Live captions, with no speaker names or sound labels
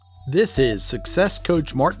This is Success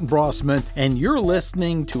Coach Martin Brossman, and you're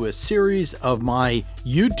listening to a series of my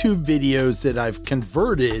YouTube videos that I've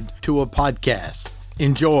converted to a podcast.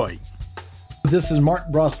 Enjoy. This is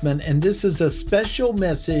Martin Brossman, and this is a special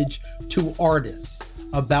message to artists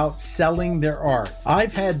about selling their art.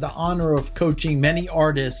 I've had the honor of coaching many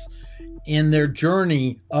artists in their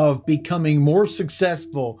journey of becoming more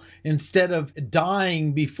successful instead of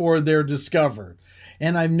dying before they're discovered.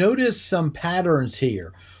 And I've noticed some patterns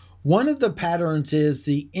here. One of the patterns is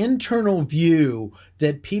the internal view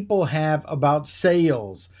that people have about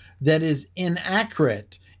sales that is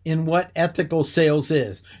inaccurate in what ethical sales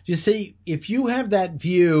is. You see, if you have that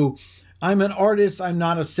view, I'm an artist, I'm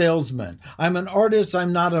not a salesman. I'm an artist,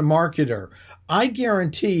 I'm not a marketer. I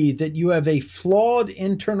guarantee that you have a flawed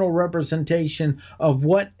internal representation of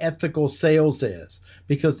what ethical sales is.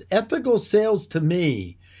 Because ethical sales to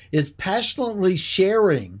me is passionately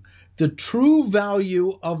sharing the true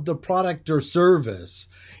value of the product or service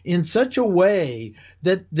in such a way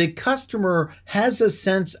that the customer has a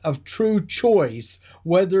sense of true choice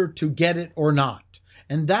whether to get it or not.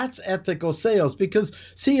 And that's ethical sales because,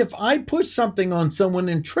 see, if I push something on someone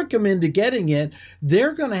and trick them into getting it,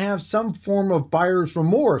 they're going to have some form of buyer's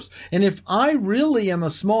remorse. And if I really am a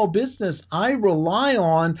small business, I rely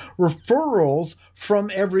on referrals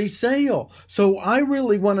from every sale. So I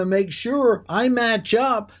really want to make sure I match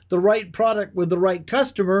up the right product with the right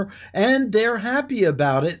customer and they're happy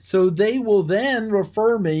about it. So they will then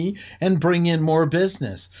refer me and bring in more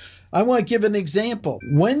business. I want to give an example.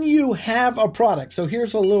 When you have a product, so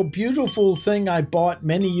here's a little beautiful thing I bought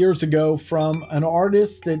many years ago from an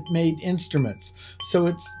artist that made instruments. So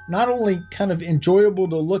it's not only kind of enjoyable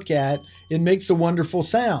to look at, it makes a wonderful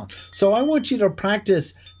sound. So I want you to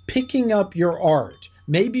practice picking up your art,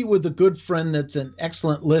 maybe with a good friend that's an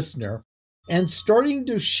excellent listener, and starting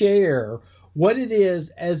to share what it is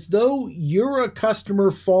as though you're a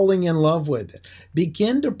customer falling in love with it.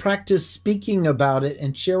 Begin to practice speaking about it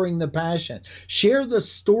and sharing the passion. Share the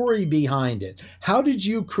story behind it. How did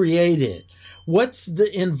you create it? What's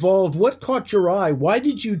the involved? What caught your eye? Why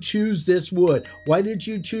did you choose this wood? Why did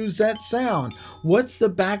you choose that sound? What's the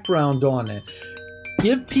background on it?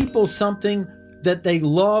 Give people something that they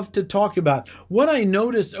love to talk about. What I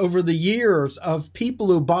notice over the years of people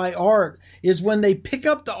who buy art is when they pick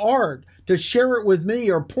up the art to share it with me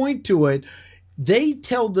or point to it, they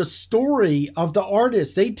tell the story of the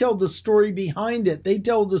artist. They tell the story behind it. They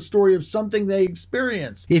tell the story of something they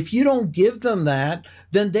experienced. If you don't give them that,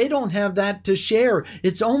 then they don't have that to share.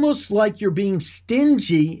 It's almost like you're being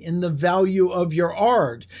stingy in the value of your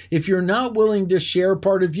art if you're not willing to share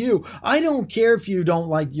part of you. I don't care if you don't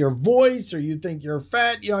like your voice or you think you're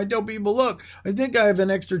fat. I tell people, look, I think I have an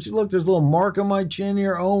extra, look, there's a little mark on my chin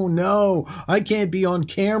here. Oh no, I can't be on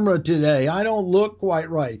camera today. I don't look quite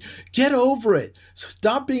right. Get over it.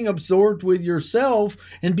 Stop being absorbed with yourself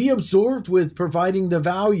and be absorbed with providing the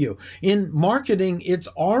value. In marketing, it's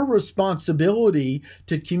our responsibility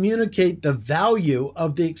to communicate the value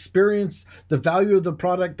of the experience, the value of the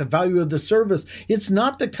product, the value of the service. It's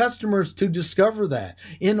not the customers to discover that.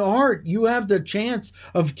 In art, you have the chance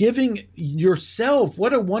of giving yourself,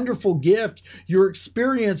 what a wonderful gift, your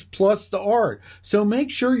experience plus the art. So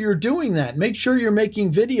make sure you're doing that. Make sure you're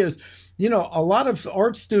making videos. A lot of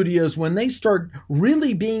art studios, when they start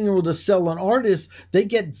really being able to sell an artist, they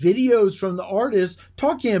get videos from the artist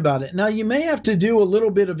talking about it. Now, you may have to do a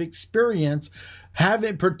little bit of experience,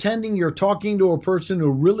 pretending you're talking to a person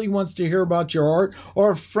who really wants to hear about your art,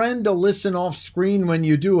 or a friend to listen off screen when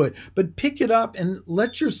you do it. But pick it up and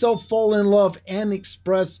let yourself fall in love and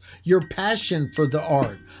express your passion for the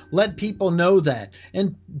art. Let people know that.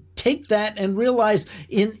 And take that and realize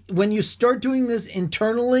when you start doing this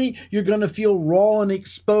internally, you're going to feel raw and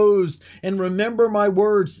exposed. And remember my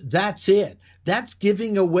words, that's it. That's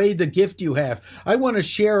giving away the gift you have. I want to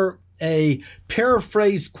share a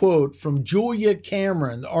paraphrase quote from Julia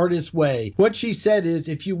Cameron, The Artist's Way. What she said is,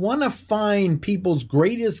 if you want to find people's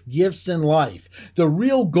greatest gifts in life, the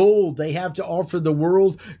real gold they have to offer the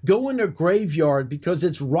world, go in a graveyard because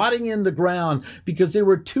it's rotting in the ground because they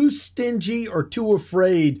were too stingy or too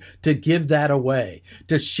afraid to give that away,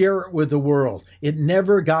 to share it with the world. It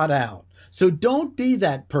never got out. So don't be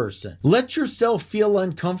that person. Let yourself feel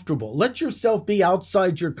uncomfortable. Let yourself be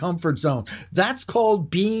outside your comfort zone. That's called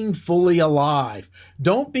being fully alive.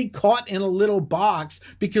 Don't be caught in a little box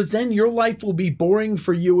because then your life will be boring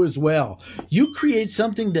for you as well. You create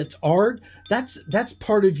something that's art. That's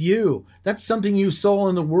part of you. That's something you saw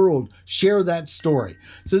in the world. Share that story.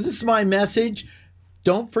 So this is my message.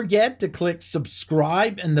 Don't forget to click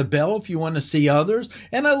subscribe and the bell if you want to see others.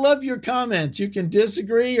 And I love your comments. You can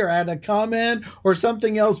disagree or add a comment or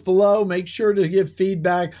something else below. Make sure to give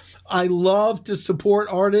feedback. I love to support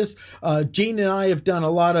artists. Gene and I have done a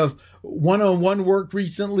lot of one-on-one work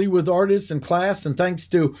recently with artists in class, and thanks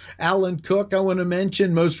to Alan Cook, I want to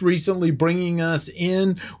mention, most recently bringing us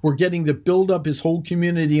in. We're getting to build up his whole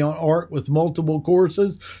community on art with multiple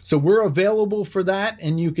courses, so we're available for that,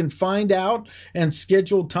 and you can find out and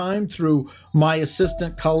schedule time through my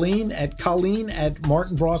assistant Colleen at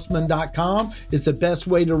martinbrossman.com is the best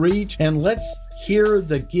way to reach. And let's hear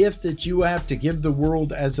the gift that you have to give the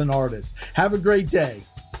world as an artist. Have a great day.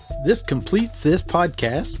 This completes this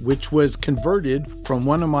podcast, which was converted from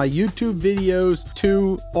one of my YouTube videos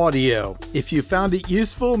to audio. If you found it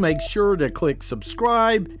useful, make sure to click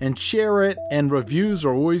subscribe and share it, and reviews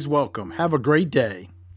are always welcome. Have a great day.